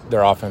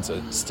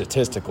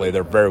statistically,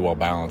 they're very well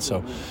balanced.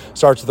 So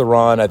starts with the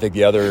run. I think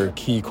the other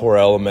key core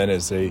element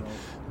is they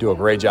do a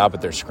great job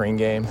at their screen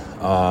game,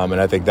 and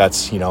I think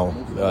that's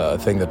a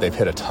thing that they've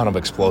hit a ton of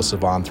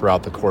explosive on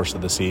throughout the course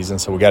of the season.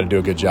 So we got to do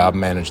a good job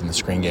managing the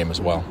screen game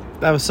as well.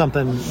 That was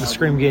something, the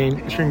screen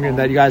game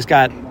that you guys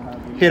got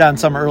hit on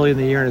some early in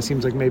the year, and it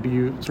seems like maybe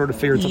you sort of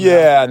figured something out.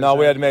 Yeah, no,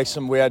 we had to make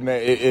some.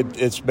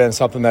 It's been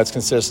something that's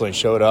consistently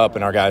showed up,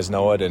 and our guys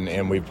know it,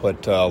 and we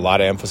put a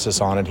lot of emphasis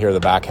on it here the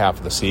back half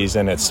of the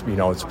season. It's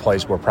it's a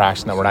place we're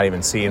practicing that we're not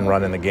even seeing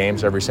running the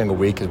games every single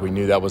week, because we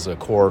knew that was a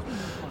core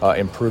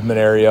improvement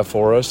area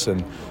for us.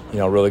 And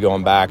really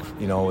going back,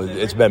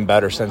 it's been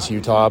better since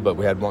Utah, but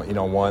we had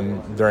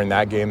one during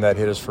that game that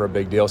hit us for a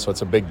big deal, so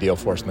it's a big deal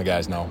for us, and the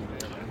guys know.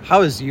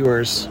 How is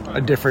Ewers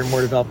a different, more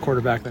developed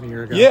quarterback than a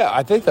year ago? Yeah,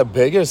 I think the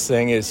biggest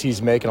thing is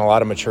he's making a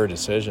lot of mature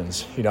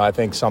decisions. I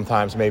think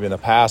sometimes maybe in the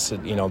past,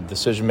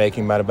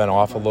 decision-making might have been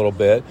off a little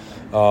bit.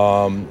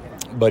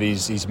 But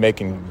he's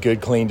making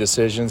good, clean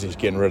decisions. He's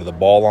getting rid of the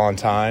ball on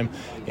time.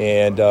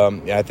 And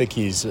I think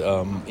he's,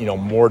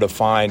 more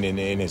defined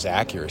in his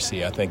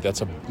accuracy. I think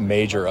that's a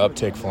major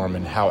uptick for him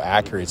in how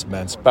accurate it's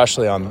been,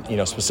 especially on,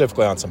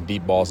 specifically on some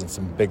deep balls and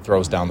some big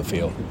throws down the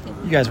field.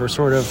 You guys were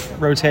sort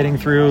of rotating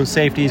through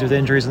safeties with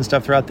injuries and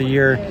stuff throughout the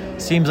year.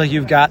 Seems like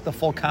you've got the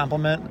full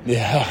complement.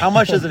 Yeah. How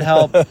much does it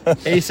help?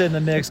 Asa in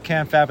the mix,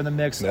 Cam Fab in the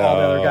mix, all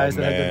the other guys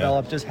that have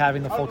developed, just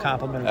having the full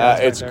complement of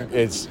guys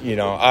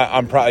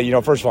I'm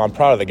proud. First of all, I'm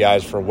proud of the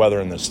guys for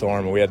weathering the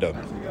storm. We had to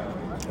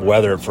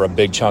weather it for a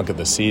big chunk of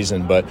the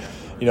season, but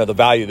the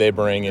value they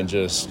bring in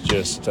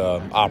just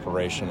our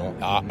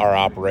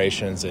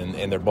operations,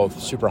 and they're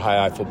both super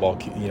high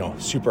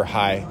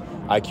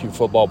IQ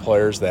football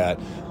players that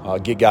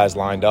get guys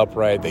lined up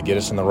right. They get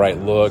us in the right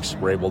looks.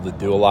 We're able to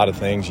do a lot of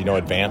things,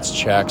 advanced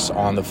checks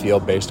on the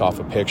field based off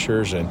of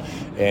pictures, and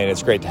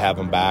it's great to have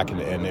them back.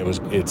 And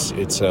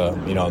it's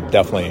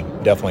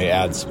definitely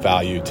adds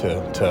value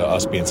to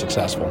us being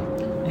successful.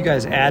 You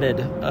guys added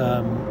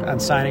on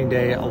signing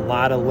day a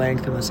lot of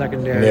length in the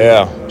secondary.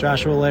 Yeah.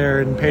 Joshua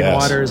Laird and Peyton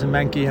Waters and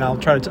Menke, and I'll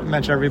try to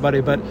mention everybody,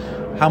 but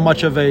how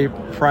much of a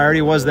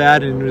priority was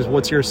that, and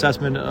what's your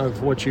assessment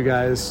of what you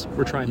guys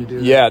were trying to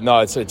do? Yeah, no,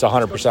 it's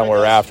 100%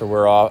 we're after.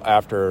 We're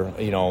after,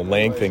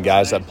 length and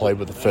guys that played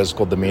with a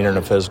physical demeanor and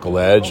a physical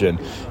edge, and,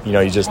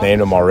 you just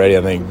named them already.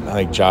 I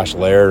think Josh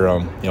Laird,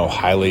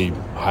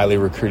 highly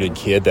recruited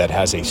kid that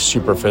has a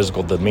super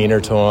physical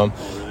demeanor to him.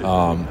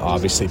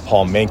 Obviously,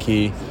 Paul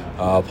Menke.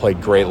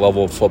 Played great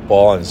level of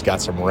football and has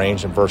got some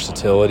range and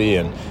versatility,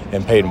 and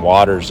Peyton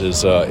Waters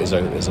is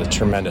a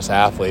tremendous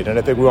athlete. And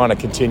I think we want to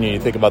continue. You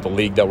think about the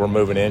league that we're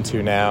moving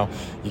into now,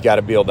 you got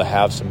to be able to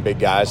have some big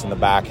guys in the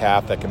back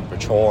half that can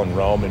patrol and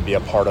roam and be a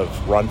part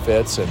of run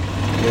fits. And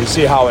you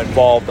see how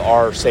involved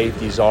our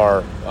safeties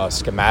are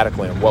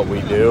schematically in what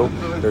we do.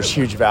 There's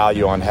huge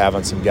value on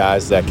having some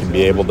guys that can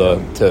be able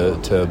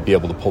to be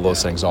able to pull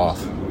those things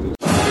off.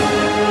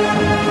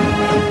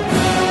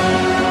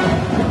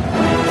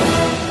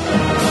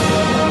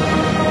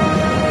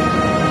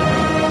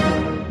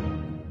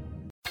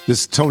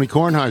 This is Tony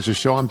Kornheiser's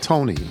show. I'm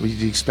Tony.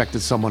 You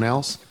expected someone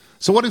else?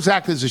 So what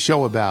exactly is the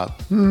show about?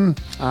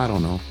 I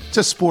don't know. It's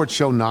a sports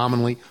show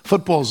nominally.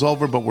 Football's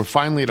over, but we're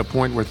finally at a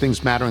point where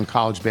things matter in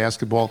college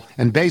basketball,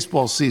 and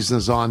baseball season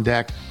is on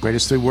deck.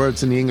 Greatest 3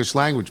 words in the English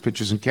language,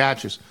 pitchers and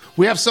catchers.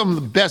 We have some of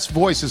the best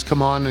voices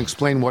come on and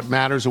explain what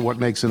matters or what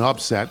makes an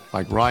upset,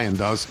 like Ryan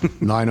does,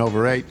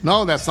 9/8.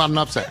 No, that's not an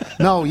upset.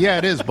 No, yeah,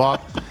 it is, Bob.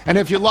 And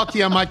if you're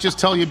lucky, I might just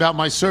tell you about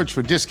my search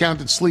for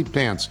discounted sleep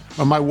pants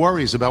or my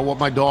worries about what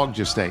my dog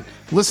just ate.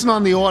 Listen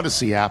on the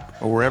Odyssey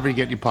app or wherever you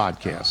get your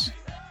podcasts.